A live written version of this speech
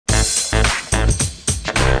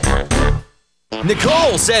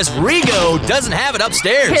Nicole says Rigo doesn't have it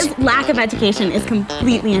upstairs. His lack of education is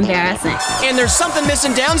completely embarrassing. And there's something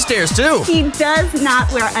missing downstairs, too. He does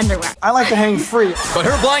not wear underwear. I like to hang free. But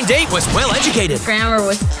her blind date was well-educated. Grammar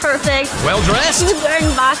was perfect. Well-dressed. He was wearing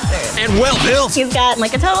boxers. And well-built. He's got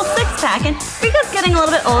like a total six-pack, and Rico's getting a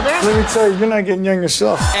little bit older. Let me tell you, you're not getting young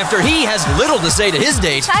yourself. After he has little to say to his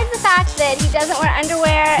date. Besides the fact that he doesn't wear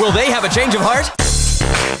underwear. Will they have a change of heart?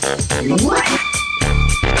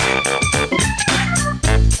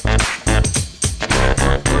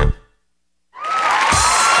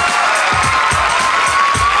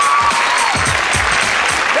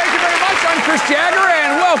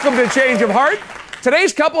 Welcome to Change of Heart.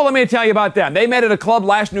 Today's couple, let me tell you about them. They met at a club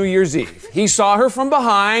last New Year's Eve. He saw her from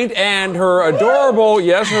behind, and her adorable,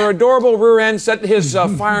 her adorable rear end set his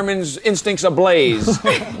fireman's instincts ablaze.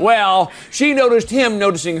 Well, she noticed him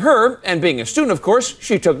noticing her, and being a student, of course,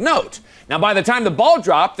 she took note. Now, by the time the ball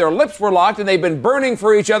dropped, their lips were locked, and they've been burning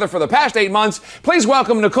for each other for the past 8 months. Please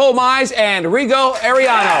welcome Nicole and Rigo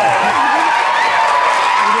Ariano.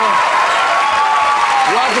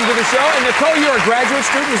 Welcome to the show. And Nicole, you're a graduate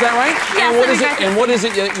student, is that right? Yes, and what is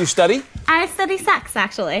it that you study? I study sex,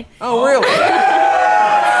 actually. Oh, really?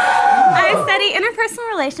 I study interpersonal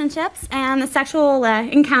relationships and the sexual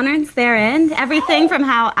encounters therein. Everything from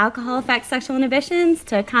how alcohol affects sexual inhibitions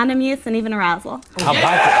to condom use and even arousal. How about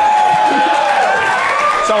that?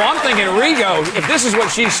 So I'm thinking, Rigo, if this is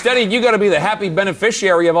what she's studying, you got to be the happy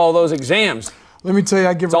beneficiary of all those exams. Let me tell you,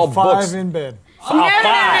 I give her 5 books. in bed. No.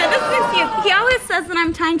 This is cute. He always says that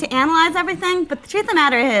I'm trying to analyze everything, but the truth of the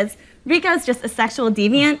matter is, Rico's just a sexual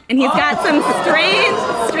deviant, and he's got some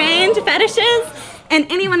strange fetishes,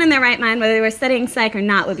 and anyone in their right mind, whether they were studying psych or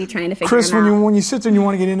not, would be trying to figure Chris, them out. when you sit there and you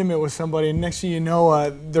want to get intimate with somebody, and next thing you know,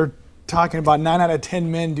 they're talking about 9 out of 10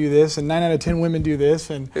 men do this, and 9 out of 10 women do this,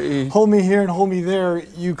 and hold me here and hold me there,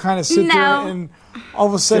 you kind of sit there and all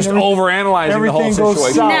of a sudden just overanalyzing the whole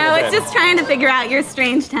situation. No, it's just trying to figure out your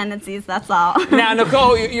strange tendencies, that's all. Now,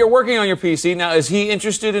 Nicole, you're working on your PC. Now, is he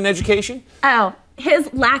interested in education? Oh, his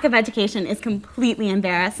lack of education is completely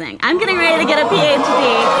embarrassing. I'm getting ready to get a Ph.D.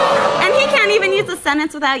 and he can't even use a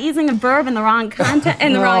sentence without using a verb in the wrong context,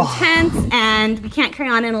 in the wrong tense, and we can't carry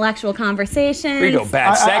on intellectual conversations. Rigo,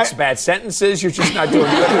 bad sex, bad sentences, you're just not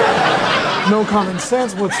doing good here. No common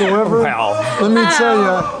sense whatsoever. Well. Let me tell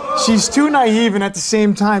you, she's too naive, and at the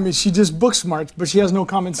same time, she just book smarts, but she has no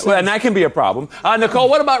common sense. Well, and that can be a problem. Nicole,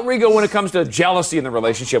 what about Rigo when it comes to jealousy in the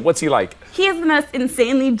relationship? What's he like? He is the most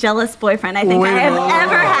insanely jealous boyfriend I think I have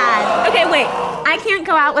ever had. Okay, wait. I can't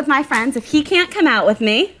go out with my friends if he can't come out with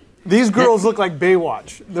me. These girls look like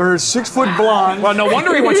Baywatch. They're 6-foot blonde. Well, no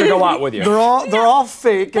wonder he wants to go out with you. They're all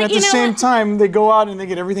fake, and at the same time, they go out and they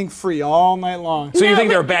get everything free all night long. So you think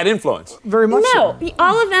they're a bad influence? Very much so. No,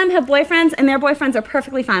 all of them have boyfriends, and their boyfriends are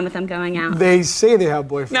perfectly fine with them going out. They say they have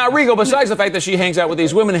boyfriends. Now, Rigo, besides the fact that she hangs out with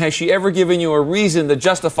these women, has she ever given you a reason to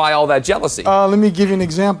justify all that jealousy? Let me give you an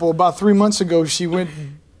example. About 3 months ago, she went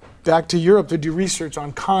back to Europe to do research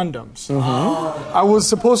on condoms. Mm-hmm. I was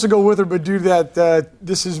supposed to go with her, but due to that,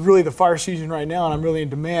 this is really the fire season right now, and I'm really in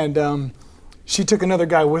demand. She took another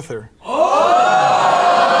guy with her. Okay,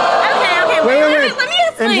 wait, let me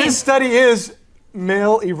explain. And his study is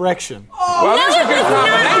male erection. Well, no, it was not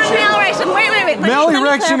male erection. Wait. Male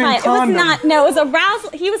erection and condom. It was not. No, it was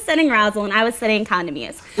arousal. He was studying arousal, and I was studying condom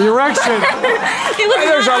use. Erection.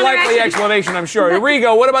 There's a likely explanation, I'm sure.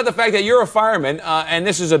 Rigo, what about the fact that you're a fireman, and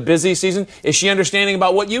this is a busy season? Is she understanding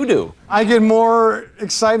about what you do? I get more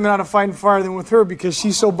excitement out of fighting fire than with her because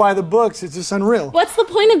she's so by the books. It's just unreal. What's the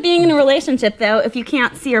point of being in a relationship, though, if you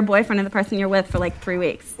can't see your boyfriend or the person you're with for like 3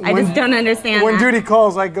 weeks? I just don't understand When that. duty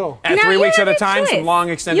calls, I go. At 3 weeks at a time, some long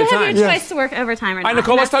extended time. You have your choice to work overtime or not. All right,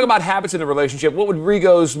 Nicole, let's talk about habits in the relationship. What would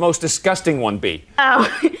Rigo's most disgusting one be? Oh,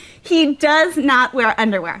 he does not wear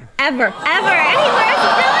underwear. Ever. And he wears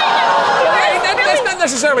That's not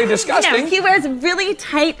necessarily disgusting. No, he wears really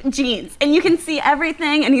tight jeans, and you can see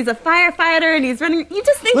everything, and he's a firefighter, and he's running. You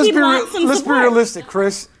just think he'd want some Let's support. be realistic,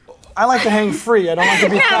 Chris. I like to hang free. I don't like to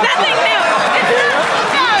be No, All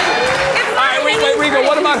right, wait, Rigo,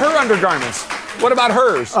 what about her undergarments? What about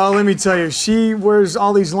hers? Let me tell you, she wears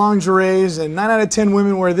all these lingeries, and 9 out of 10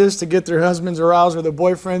 women wear this to get their husbands aroused or their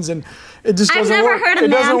boyfriends, and it just doesn't work. I've never heard a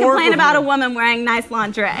man complain about a woman wearing nice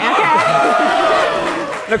lingerie, okay?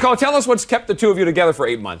 Nicole, tell us what's kept the two of you together for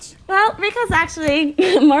 8 months. Well, Rico's actually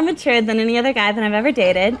more matured than any other guy that I've ever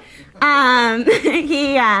dated.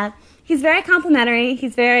 He's very complimentary.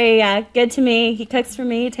 He's very good to me. He cooks for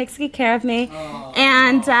me. He takes good care of me.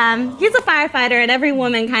 And he's a firefighter, and every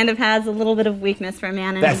woman kind of has a little bit of weakness for a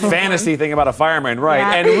man. That fantasy thing about a fireman, right?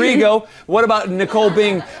 Yeah. And Rigo, what about Nicole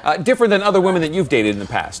being different than other women that you've dated in the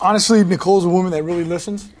past? Honestly, Nicole's a woman that really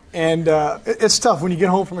listens. And it's tough when you get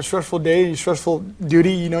home from a stressful day, a stressful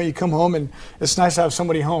duty, you know, you come home and it's nice to have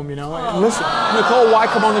somebody home, you know, and listen. Nicole, why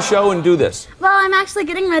come on the show and do this? Well, I'm actually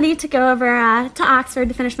getting ready to go over to Oxford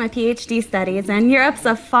to finish my Ph.D. studies, and Europe's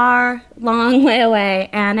a far, long way away,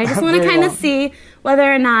 and I just want to kind of see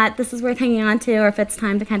whether or not this is worth hanging on to or if it's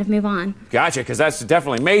time to kind of move on. Gotcha, because that's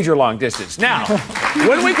definitely major long distance. Now,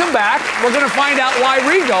 when we come back, we're going to find out why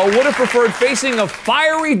Rigo would have preferred facing a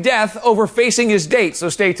fiery death over facing his date, so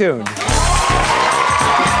stay tuned. All right,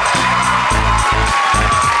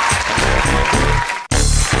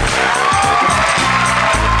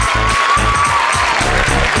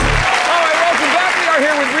 welcome back. We are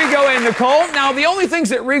here with Rigo and Nicole. Now, the only things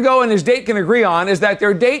that Rigo and his date can agree on is that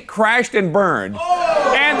their date crashed and burned.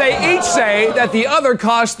 And they each say that the other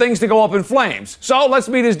caused things to go up in flames. So let's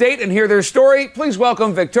meet his date and hear their story. Please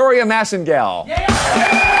welcome Victoria Massengale. Yeah.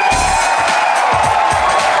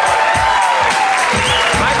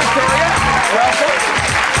 Hi, Victoria. Welcome.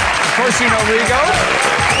 Of course, you know Rigo.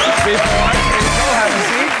 Have a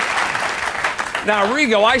seat. Now,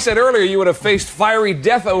 Rigo, I said earlier you would have faced fiery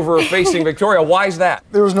death over facing Victoria. Why is that?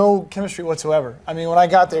 There was no chemistry whatsoever. I mean, when I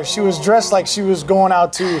got there, she was dressed like she was going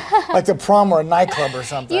out to like the prom or a nightclub or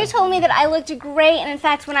something. You told me that I looked great, and in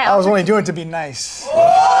fact, when I was only doing it to be nice.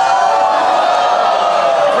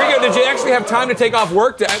 Rigo, did you actually have time to take off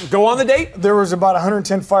work to go on the date? There was about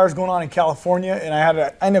 110 fires going on in California, and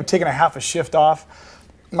I ended up taking a half a shift off.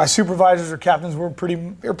 My supervisors or captains were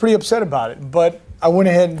pretty upset about it, but I went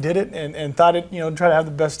ahead and did it and thought it, try to have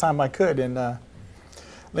the best time I could. And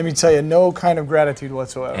let me tell you, no kind of gratitude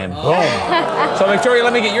whatsoever. And boom. So, Victoria,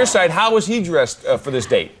 let me get your side. How was he dressed for this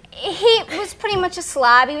date? He was pretty much a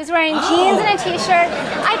slob. He was wearing jeans and a t-shirt.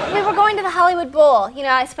 We were going to the Hollywood Bowl. You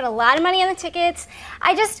know, I spent a lot of money on the tickets.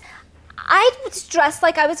 I was dressed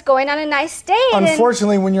like I was going on a nice date.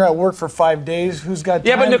 Unfortunately, when you're at work for 5 days, who's got time?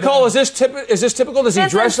 Yeah, but Nicole, is this typical? Does he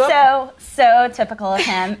dress up? So typical of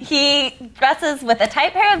him. He dresses with a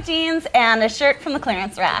tight pair of jeans and a shirt from the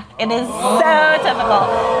clearance rack. It is so typical.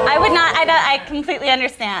 I completely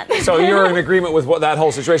understand. So you're in agreement with that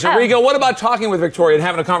whole situation. Rigo, what about talking with Victoria and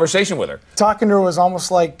having a conversation with her? Talking to her was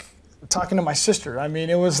almost like talking to my sister. I mean,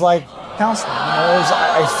 it was like counseling.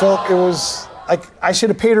 I felt it was like I should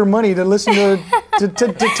have paid her money to listen to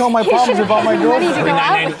tell my problems about my girlfriend.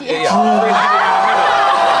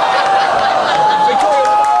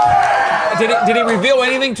 Victoria, did he reveal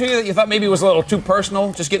anything to you that you thought maybe was a little too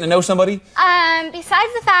personal, just getting to know somebody?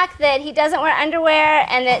 Besides the fact that he doesn't wear underwear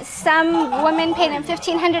and that some woman paid him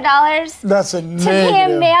 $1,500 That's a to be a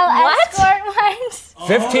male escort once.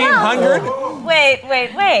 $1,500? Wait.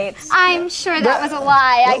 I'm sure that was a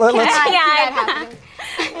lie. I cannot see that happening.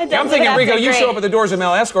 Yeah, I'm thinking, Rigo, you show up at the doors of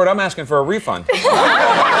male escort, I'm asking for a refund.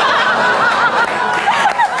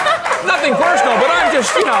 Nothing personal, but I'm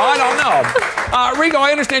just, I don't know. Rigo,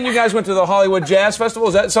 I understand you guys went to the Hollywood Jazz Festival.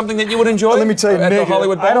 Is that something that you would enjoy? Let me tell you, at the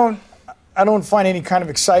Hollywood Bowl? I don't find any kind of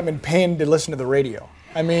excitement paying to listen to the radio.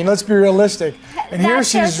 I mean, let's be realistic. And here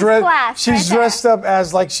she's dressed up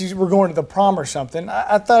as like we're going to the prom or something.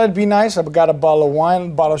 I thought it'd be nice. I got a bottle of wine, a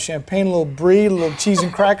bottle of champagne, a little brie, a little cheese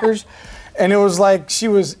and crackers. And it was like she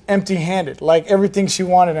was empty-handed, like everything she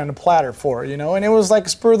wanted on a platter for her, and it was like a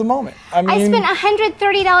spur of the moment. I mean, I spent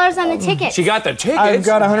 $130 on the tickets. She got the tickets? I've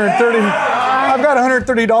got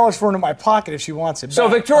 $130 for her in my pocket if she wants it. So,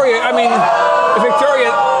 Victoria,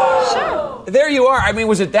 Sure. There you are. I mean,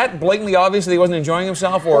 was it that blatantly obvious that he wasn't enjoying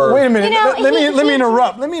himself, or? Wait a minute. Let me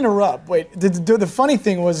interrupt. Wait. The funny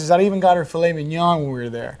thing was I even got her filet mignon when we were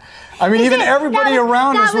there. I mean, even everybody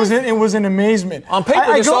around us was in amazement. On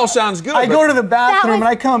paper, this all sounds good. I go to the bathroom and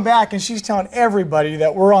I come back and she's telling everybody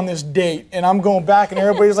that we're on this date, and I'm going back and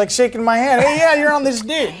everybody's like shaking my hand. Hey, yeah, you're on this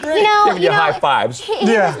date. Great. Giving you high fives.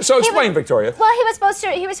 So explain, Victoria. Well, he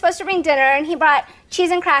was supposed to bring dinner, and he brought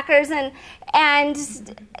cheese and crackers, and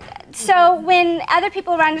so when other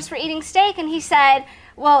people around us were eating steak, and he said,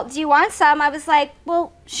 well, do you want some? I was like,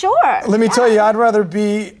 well, sure. Let me tell you, I'd rather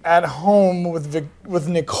be at home with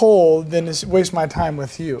Nicole than to waste my time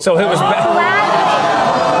with you. So it was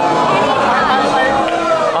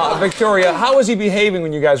Victoria, how was he behaving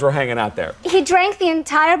when you guys were hanging out there? He drank the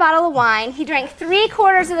entire bottle of wine. He drank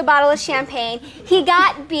 3/4 of the bottle of champagne. He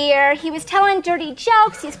got beer. He was telling dirty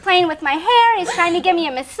jokes. He's playing with my hair. He's trying to give me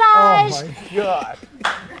a massage. Oh, my God.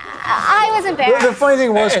 I was embarrassed. The funny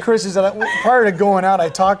thing was, Chris, is that prior to going out, I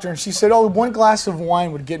talked to her, and she said, oh, 1 glass of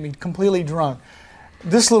wine would get me completely drunk.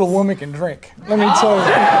 This little woman can drink. Let me tell you. She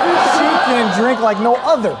can drink like no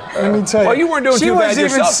other. Let me tell you. Well, you weren't doing too bad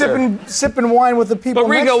yourself. She was even sipping wine with the people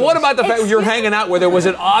next to But Rigo, what us. about the fact you're hanging out with her? Was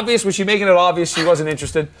it obvious? Was she making it obvious she wasn't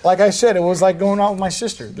interested? Like I said, it was like going out with my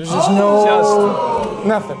sister. There's just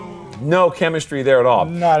nothing. No chemistry there at all.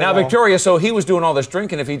 Not at all. Now, Victoria, so he was doing all this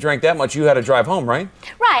drinking. If he drank that much, you had to drive home, right?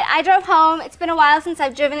 Right, I drove home. It's been a while since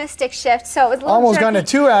I've driven a stick shift, so it was a little Almost jerky. got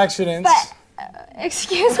into 2 accidents. But,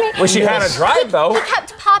 excuse me? Well, she had to drive, though. He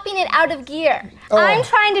kept popping it out of gear. I'm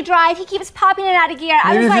trying to drive. He keeps popping it out of gear.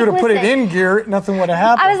 Maybe I was if like, you would have put it listen. in gear, nothing would have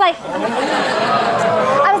happened. I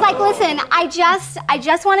was like, listen, I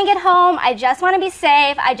just want to get home. I just want to be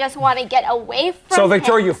safe. I just want to get away from So,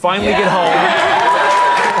 Victoria, him. you finally get home.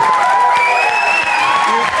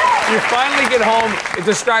 You finally get home.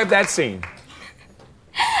 Describe that scene.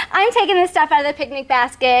 I'm taking his stuff out of the picnic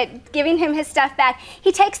basket, giving him his stuff back.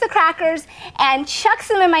 He takes the crackers and chucks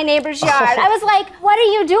them in my neighbor's yard. I was like, what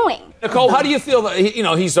are you doing? Nicole, how do you feel that,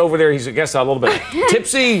 he's over there, he's, I guess, a little bit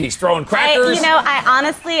tipsy, he's throwing crackers? I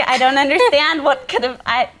honestly don't understand what could have,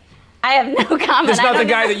 I have no comment. Just not the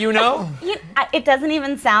guy that you know? It doesn't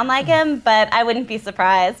even sound like him, but I wouldn't be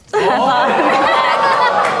surprised.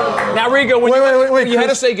 Now, Rigo, when you had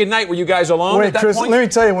to say goodnight, were you guys alone at that Chris, point? let me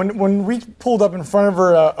tell you, when we pulled up in front of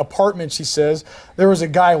her apartment, she says, there was a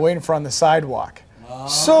guy waiting for her on the sidewalk.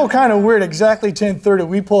 So kind of weird. Exactly 10:30,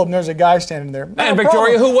 we pull up and there's a guy standing there. And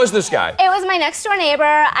Victoria, who was this guy? It was my next door neighbor.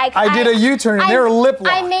 I did a U-turn and they were lip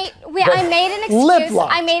locked. I made an excuse. Lip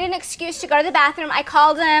locked. I made an excuse to go to the bathroom. I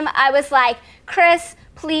called him. I was like, Chris,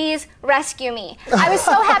 please rescue me. I was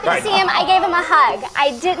so happy to see him. I gave him a hug.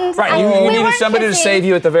 I didn't. Right, you needed somebody to save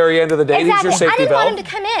you at the very end of the day. Exactly. He's your safety I didn't valve. want him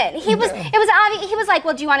to come in. It was obvious. He was like,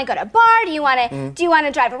 well, do you want to go to a bar? Do you want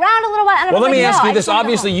to drive around a little while? And I Well, was let me like, ask no, you I this. just wanna go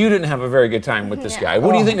Obviously, home. you didn't have a very good time with this guy.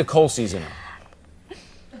 What do you think Nicole sees in him?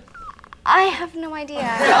 I have no idea.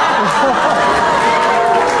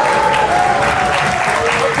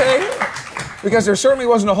 Okay. Because there certainly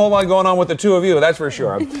wasn't a whole lot going on with the two of you, that's for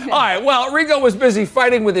sure. All right, well, Rigo was busy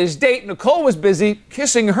fighting with his date. Nicole was busy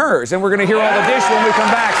kissing hers. And we're going to hear all the dish when we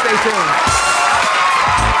come back. Stay tuned.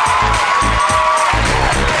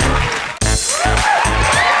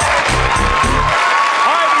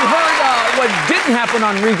 What didn't happen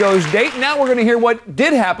on Rigo's date. Now we're going to hear what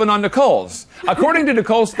did happen on Nicole's. According to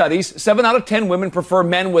Nicole's studies, 7 out of 10 women prefer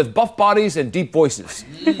men with buff bodies and deep voices.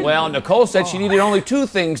 Well, Nicole said she needed only 2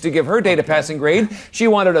 things to give her date a passing grade. She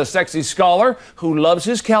wanted a sexy scholar who loves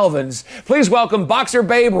his Calvins. Please welcome boxer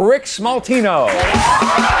babe Rick Smaltino.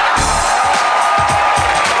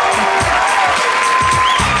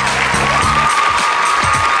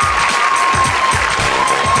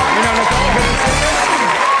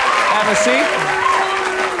 A seat.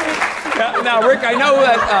 Now, Rick, I know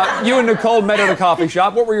that you and Nicole met at a coffee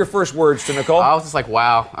shop. What were your first words to Nicole? I was just like,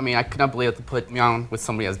 wow. I mean, I could not believe it to put me on with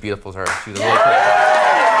somebody as beautiful as her. She was really pretty.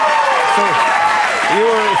 So, you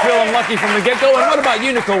were feeling lucky from the get-go. And what about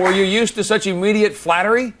you, Nicole? Were you used to such immediate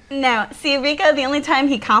flattery? No. See, Rico, the only time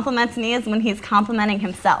he compliments me is when he's complimenting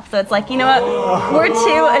himself. So it's like, you know what? We're 2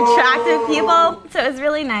 attractive people. So it was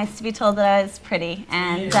really nice to be told that I was pretty.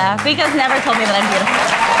 And Rico's never told me that I'm beautiful.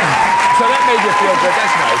 So that made you feel good.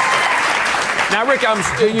 That's nice. Now, Rick,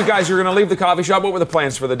 you guys are going to leave the coffee shop. What were the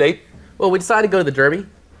plans for the date? Well, we decided to go to the Derby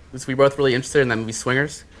because we were both really interested in that movie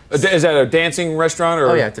Swingers. Is that a dancing restaurant? Or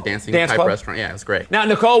oh, yeah, it's a dancing type club? restaurant. Yeah, it was great. Now,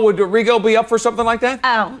 Nicole, would Rigo be up for something like that?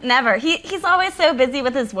 Oh, never. He's always so busy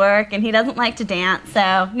with his work, and he doesn't like to dance.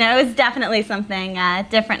 So, no, it was definitely something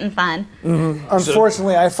different and fun. Mm-hmm.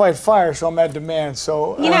 Unfortunately, I fight fire, so I'm at demand.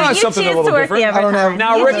 So you know, you choose something a to little work the different. overtime. I don't have-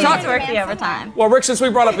 Now, you Rick, choose talk- to work the overtime. Well, Rick, since we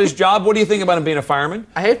brought up his job, what do you think about him being a fireman?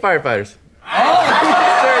 I hate firefighters.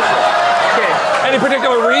 Seriously. Okay. Any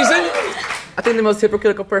particular reason? I think the most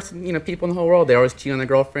hypocritical person, people in the whole world. They always cheat on their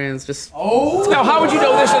girlfriends. Just. Now, how would you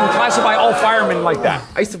know this and classify all firemen like that?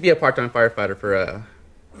 I used to be a part-time firefighter for oh,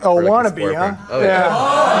 for, like, a wannabe, sport huh? thing. Oh,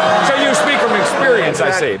 yeah. So you speak from experience,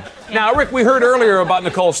 I see. Now, Rick, we heard earlier about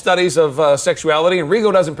Nicole's studies of sexuality, and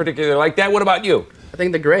Rigo doesn't particularly like that. What about you? I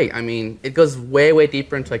think they're great. I mean, it goes way, way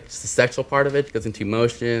deeper into like just the sexual part of it. It goes into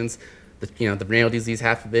emotions, the venereal disease,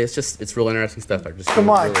 half of it. It's real interesting stuff. Come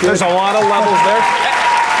on, kid. There's a lot of levels there.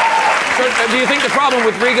 So, do you think the problem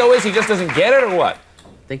with Rigo is he just doesn't get it, or what?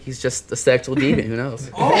 I think he's just a sexual deviant. Who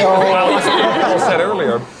knows? Well, that's what Nicole said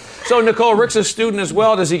earlier. So, Nicole, Rick's a student as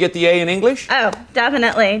well. Does he get the A in English? Oh,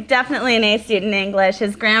 definitely. Definitely an A student in English.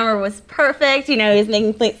 His grammar was perfect. He was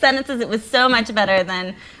making complete sentences. It was so much better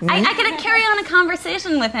than... I could carry on a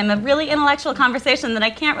conversation with him, a really intellectual conversation that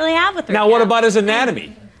I can't really have with Rick. Now, what about his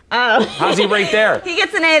anatomy? Oh. How's he rate there? He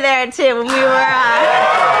gets an A there too. When we were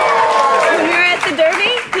at the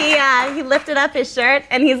Derby, he lifted up his shirt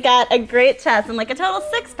and he's got a great chest and like a total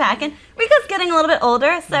six-pack. And Rico's getting a little bit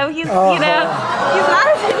older, so he's he's not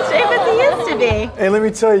as in shape as he used to be. Hey, let me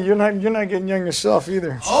tell you, you're not getting young yourself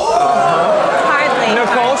either. Hardly.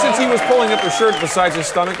 Nicole, since he was pulling up his shirt besides his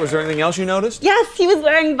stomach, was there anything else you noticed? Yes, he was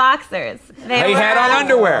wearing boxers. He had on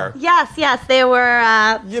underwear. Yes, they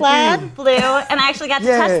were plaid, blue, and I actually got to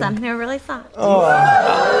touch them. They were really soft.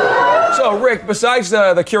 So, Rick, besides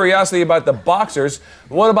the curiosity about the boxers,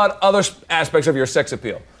 what about other aspects of your sex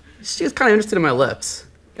appeal? She was kind of interested in my lips.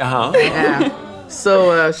 Uh-huh. Yeah.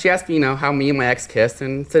 So she asked me, how me and my ex kissed,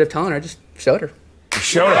 and instead of telling her, I just showed her. You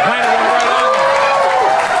showed her. Kind of went right on.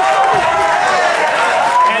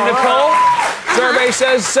 And Nicole, survey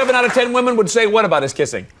says 7 out of 10 women would say what about his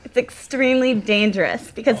kissing? It's extremely dangerous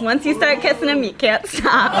because once you start kissing him, you can't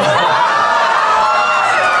stop.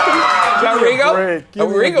 Rigo?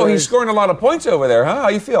 Rigo, he's scoring a lot of points over there, huh? How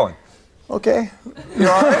you feeling? Okay. You're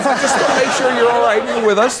all right? I just want to make sure you're all right. You're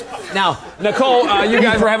with us. Now, Nicole, you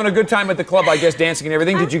guys were having a good time at the club, I guess, dancing and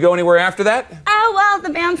everything. Did you go anywhere after that? Oh, well, the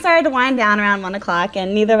band started to wind down around 1 o'clock,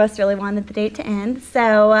 and neither of us really wanted the date to end.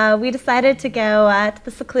 So we decided to go to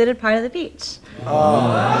the secluded part of the beach.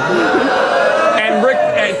 And Rick,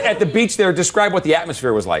 at the beach there, describe what the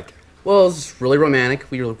atmosphere was like. Well, it was really romantic.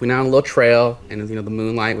 We went on a little trail, and the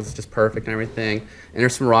moonlight was just perfect and everything. And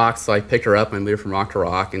there's some rocks, so I picked her up and moved her from rock to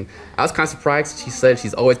rock. And I was kind of surprised. She said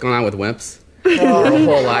she's always gone on with wimps her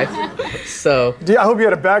whole life. So. I hope you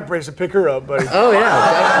had a back brace to pick her up, buddy. Oh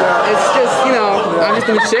yeah, it's just I'm just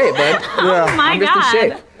in shape, bud. Oh my God. I'm just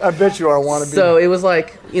in shape. I bet you are wannabe. So it was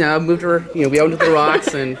like, I moved her. We went to the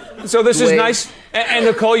rocks and. So this is nice. And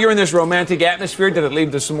Nicole, you're in this romantic atmosphere. Did it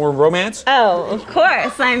lead to some more romance? Oh, of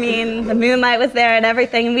course. I mean, the moonlight was there and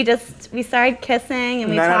everything, and we started kissing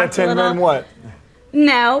and we 9 out of talked 10 a little. men what?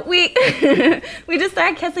 No, we we just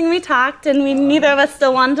started kissing. We talked, and neither of us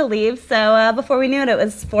still wanted to leave. So before we knew it, it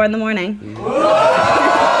was 4 in the morning.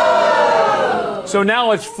 So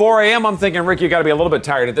now it's 4 a.m. I'm thinking, Rick, you got to be a little bit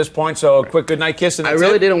tired at this point. So a quick goodnight kiss and I that's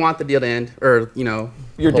really it? didn't want the deal to end, or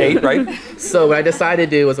your date, right? So what I decided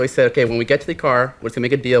to do was I said, okay, when we get to the car, we're just gonna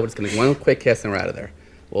make a deal. We're just gonna one quick kiss and we're out of there.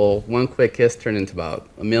 Well, one quick kiss turned into about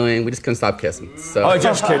 1 million. We just couldn't stop kissing. So. Oh, it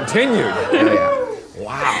just continued. Yeah.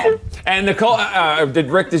 Wow. And Nicole, did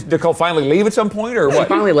Nicole finally leave at some point, or what? She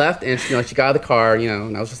finally left, and she got out of the car,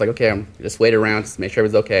 and I was just like, okay, I'm just waiting around just to make sure it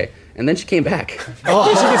was okay. And then she came back. Oh,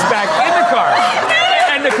 she gets back in the car.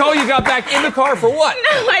 And Nicole, you got back in the car for what?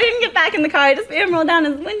 No, I didn't get back in the car. I just made him roll down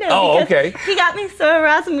his window. Oh, okay. He got me so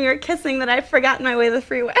aroused when we were kissing that I forgot my way to the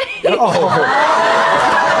freeway. It came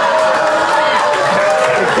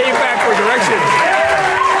back for directions.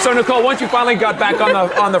 So Nicole, once you finally got back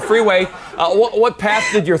on the freeway, what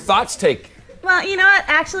path did your thoughts take? Well, you know what?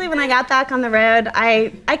 Actually, when I got back on the road,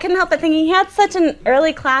 I couldn't help but thinking he had such an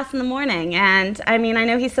early class in the morning. And, I mean, I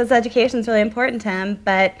know he says education is really important to him,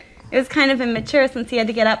 but it was kind of immature since he had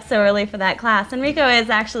to get up so early for that class. And Rico is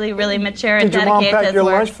actually really mature and dedicated to his work. Did your mom pack your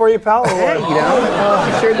lunch for you, pal, or what?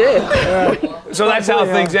 She sure did. So that's how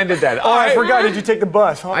things ended then. Oh, I forgot. Did you take the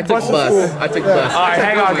bus? Huh? I took the bus. I took the bus. All right,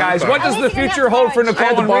 hang on, guys. What does the future hold for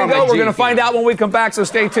Nicole and Rigo? We're going to find out when we come back, so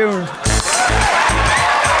stay tuned.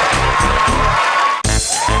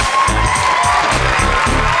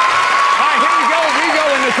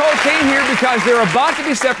 Came here because they're about to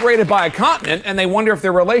be separated by a continent and they wonder if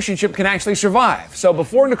their relationship can actually survive. So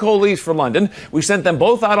before Nicole leaves for London, we sent them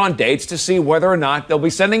both out on dates to see whether or not they'll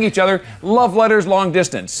be sending each other love letters long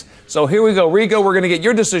distance. So here we go. Rigo, we're going to get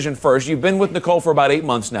your decision first. You've been with Nicole for about 8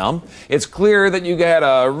 months now. It's clear that you had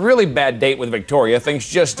a really bad date with Victoria. Things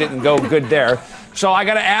just didn't go good there. So I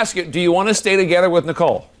got to ask you, do you want to stay together with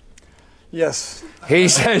Nicole? Yes. He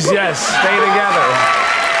says yes, stay together.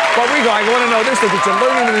 But Rigo, I want to know this, that you're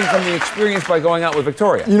learning anything from the experience by going out with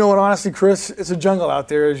Victoria. You know what, honestly, Chris, it's a jungle out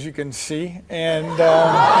there, as you can see. And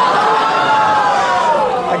I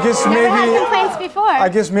guess Never had complaints before. I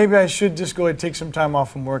guess maybe I should just go ahead and take some time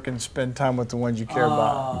off from work and spend time with the ones you care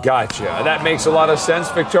about. Gotcha. That makes a lot of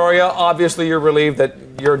sense, Victoria. Obviously, you're relieved that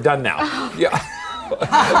you're done now. Yeah.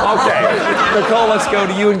 Okay, Nicole, let's go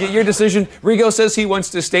to you and get your decision. Rigo says he wants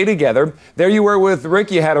to stay together. There you were with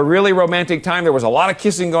Rick. You had a really romantic time. There was a lot of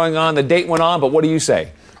kissing going on. The date went on, but what do you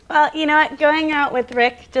say? Well, you know what? Going out with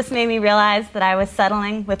Rick just made me realize that I was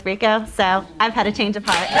settling with Rico, so I've had a change of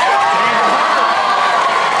heart.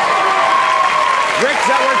 Rick, does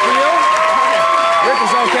that work for you? Rick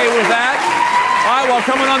is okay with that. All right, while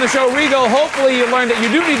coming on the show, Rigo, hopefully you learned that you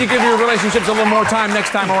do need to give your relationships a little more time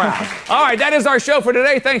next time around. All right, that is our show for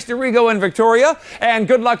today. Thanks to Rigo and Victoria. And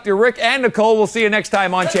good luck to Rick and Nicole. We'll see you next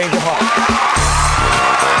time on Change of Heart.